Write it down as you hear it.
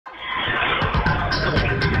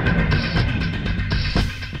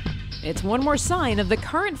It's one more sign of the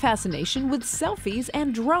current fascination with selfies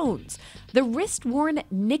and drones. The wrist-worn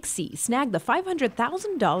Nixie snagged the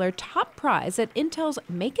 $500,000 top prize at Intel's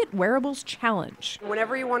Make It Wearables challenge.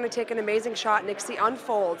 Whenever you want to take an amazing shot, Nixie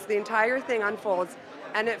unfolds, the entire thing unfolds,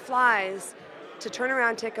 and it flies to turn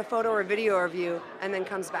around, take a photo or video of you, and then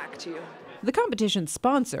comes back to you. The competition's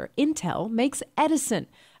sponsor, Intel, makes Edison,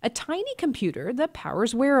 a tiny computer that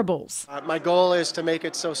powers wearables. My goal is to make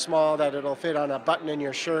it so small that it'll fit on a button in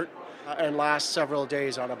your shirt and last several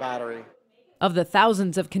days on a battery. Of the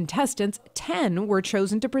thousands of contestants, 10 were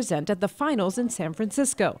chosen to present at the finals in San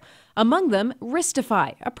Francisco. Among them,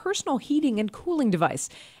 Wristify, a personal heating and cooling device,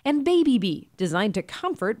 and Baby Bee, designed to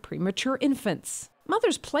comfort premature infants.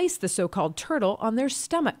 Mothers place the so-called turtle on their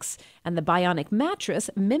stomachs, and the bionic mattress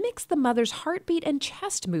mimics the mother's heartbeat and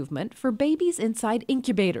chest movement for babies inside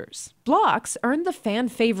incubators. Blocks earned the Fan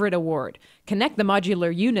Favorite Award. Connect the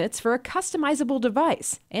modular units for a customizable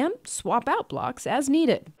device, and swap out blocks as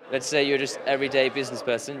needed. Let's say you're just everyday business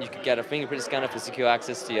person, you could get a fingerprint scanner for secure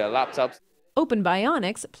access to your laptops. Open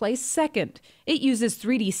Bionics placed second. It uses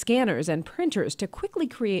 3D scanners and printers to quickly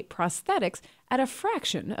create prosthetics at a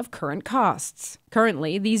fraction of current costs.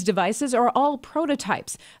 Currently, these devices are all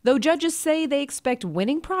prototypes, though judges say they expect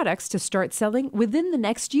winning products to start selling within the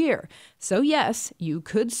next year. So yes, you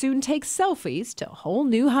could soon take selfies to whole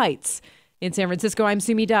new heights. In San Francisco, I'm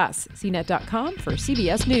Sumi Das, CNET.com for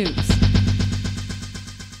CBS News.